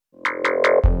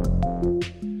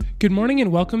Good morning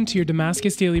and welcome to your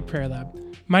Damascus Daily Prayer Lab.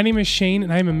 My name is Shane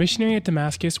and I am a missionary at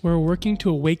Damascus where we're working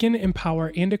to awaken,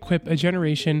 empower, and equip a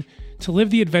generation to live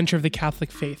the adventure of the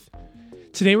Catholic faith.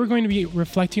 Today we're going to be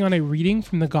reflecting on a reading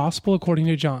from the Gospel according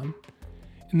to John.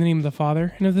 In the name of the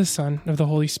Father, and of the Son, and of the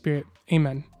Holy Spirit.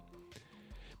 Amen.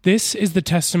 This is the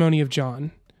testimony of John.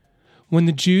 When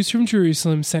the Jews from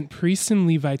Jerusalem sent priests and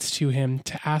Levites to him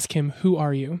to ask him, "Who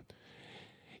are you?"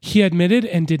 He admitted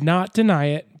and did not deny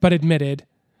it, but admitted,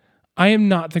 "I am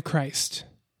not the Christ."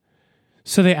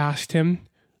 So they asked him,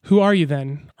 "Who are you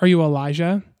then? Are you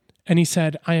Elijah?" And he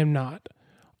said, "I am not."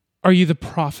 "Are you the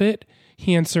prophet?"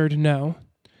 He answered, "No."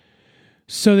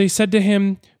 So they said to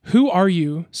him, "Who are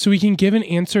you, so we can give an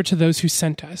answer to those who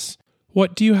sent us?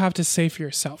 What do you have to say for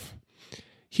yourself?"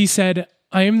 He said,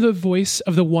 "I am the voice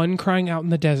of the one crying out in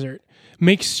the desert,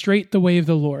 'Make straight the way of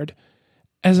the Lord,'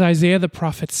 as Isaiah the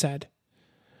prophet said."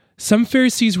 Some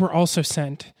Pharisees were also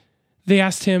sent. They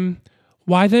asked him,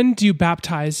 "Why then do you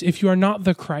baptize if you are not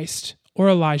the Christ, or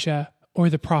Elijah, or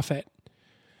the prophet?"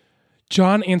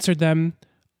 John answered them,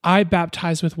 "I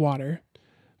baptize with water,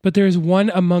 but there is one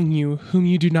among you whom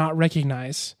you do not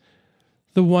recognize,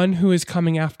 the one who is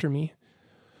coming after me,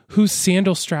 whose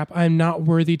sandal strap I am not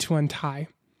worthy to untie."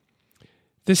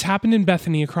 This happened in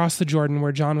Bethany across the Jordan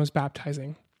where John was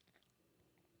baptizing.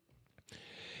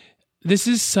 This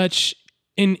is such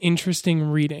an interesting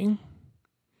reading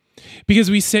because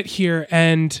we sit here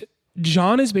and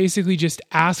John is basically just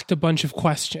asked a bunch of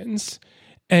questions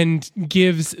and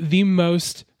gives the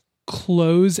most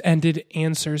close-ended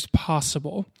answers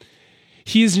possible.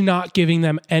 He is not giving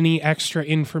them any extra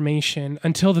information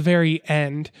until the very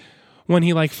end when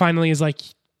he finally is like,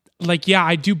 yeah,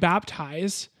 I do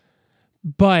baptize,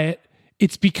 but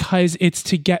it's because it's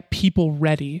to get people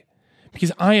ready.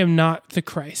 Because I am not the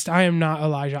Christ. I am not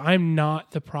Elijah. I am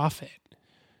not the prophet.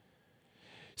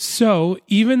 So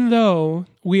even though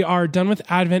we are done with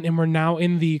Advent and we're now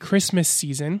in the Christmas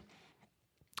season,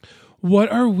 what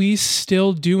are we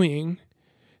still doing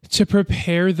to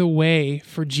prepare the way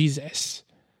for Jesus?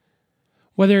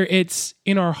 Whether it's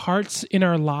in our hearts, in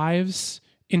our lives,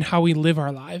 in how we live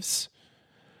our lives.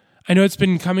 I know it's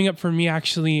been coming up for me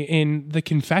actually in the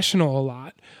confessional a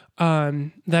lot.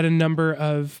 That a number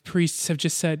of priests have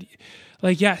just said,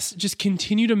 yes, just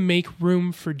continue to make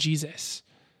room for Jesus.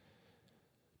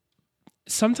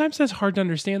 Sometimes that's hard to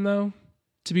understand, though,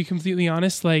 to be completely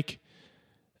honest.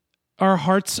 Our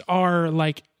hearts are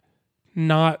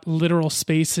not literal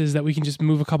spaces that we can just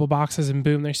move a couple boxes and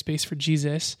boom, there's space for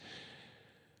Jesus.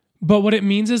 But what it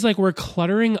means is we're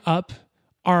cluttering up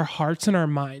our hearts and our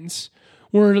minds.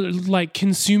 We're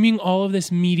consuming all of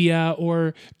this media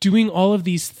or doing all of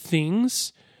these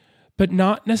things, but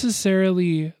not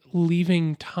necessarily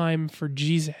leaving time for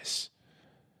Jesus.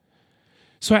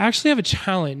 So I actually have a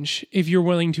challenge if you're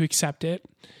willing to accept it.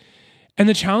 And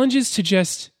the challenge is to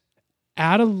just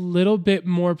add a little bit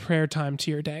more prayer time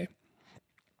to your day.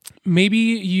 Maybe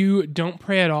you don't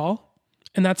pray at all,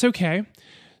 and that's okay.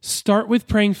 Start with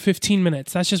praying 15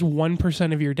 minutes. That's just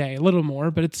 1% of your day, a little more,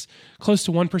 but it's close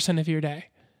to 1% of your day.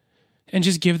 And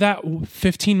just give that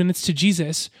 15 minutes to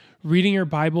Jesus, reading your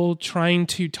Bible, trying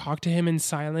to talk to him in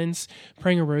silence,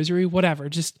 praying a rosary, whatever.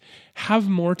 Just have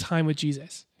more time with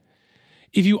Jesus.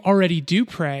 If you already do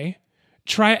pray,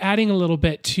 try adding a little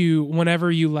bit to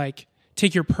whenever you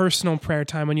take your personal prayer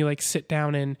time when you sit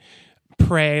down and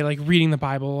pray, reading the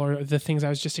Bible or the things I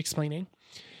was just explaining.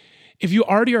 If you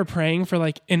already are praying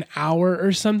for an hour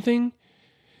or something,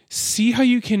 see how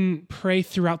you can pray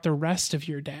throughout the rest of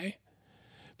your day.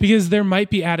 Because there might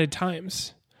be added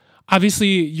times.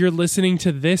 Obviously, you're listening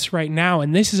to this right now,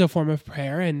 and this is a form of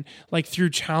prayer, and through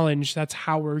challenge, that's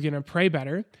how we're going to pray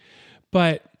better.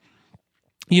 But,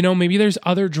 maybe there's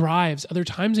other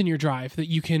times in your drive that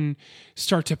you can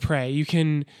start to pray. You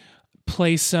can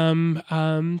play some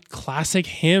classic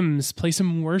hymns, play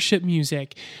some worship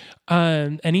music,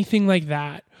 anything like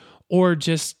that. Or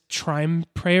just try and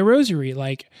pray a rosary.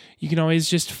 You can always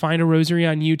just find a rosary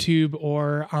on YouTube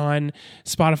or on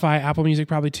Spotify, Apple Music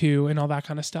probably too, and all that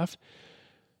kind of stuff.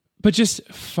 But just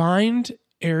find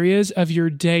areas of your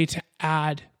day to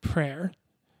add prayer.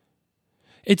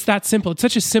 It's that simple. It's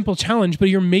such a simple challenge, but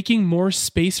you're making more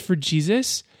space for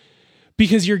Jesus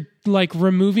because you're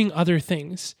removing other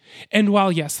things. And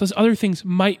while yes, those other things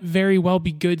might very well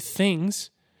be good things,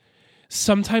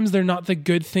 sometimes they're not the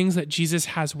good things that Jesus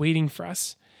has waiting for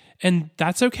us. And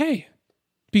that's okay.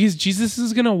 Because Jesus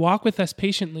is going to walk with us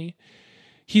patiently.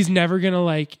 He's never going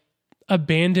to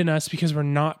abandon us because we're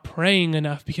not praying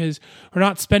enough, because we're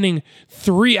not spending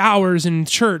 3 hours in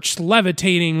church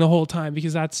levitating the whole time,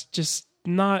 because that's just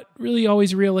not really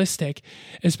always realistic,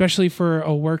 especially for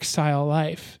a work style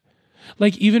life.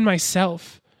 Like even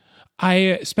myself,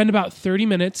 I spend about 30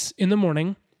 minutes in the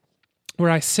morning where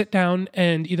I sit down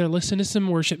and either listen to some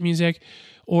worship music,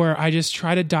 or I just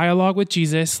try to dialogue with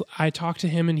Jesus. I talk to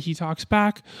him and he talks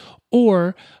back,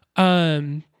 or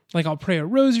like I'll pray a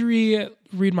rosary,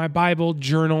 read my Bible,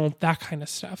 journal, that kind of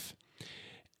stuff.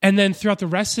 And then throughout the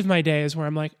rest of my day is where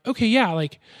I'm like, okay, yeah,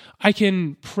 like I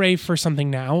can pray for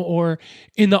something now, or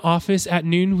in the office at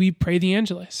noon, we pray the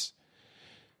Angelus.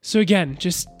 So again,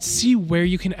 just see where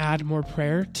you can add more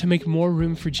prayer to make more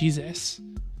room for Jesus.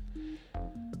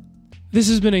 This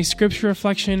has been a scripture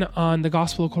reflection on the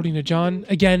Gospel according to John.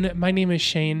 Again, my name is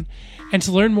Shane, and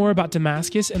to learn more about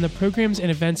Damascus and the programs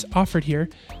and events offered here,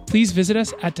 please visit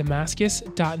us at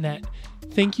damascus.net.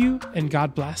 Thank you, and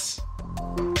God bless.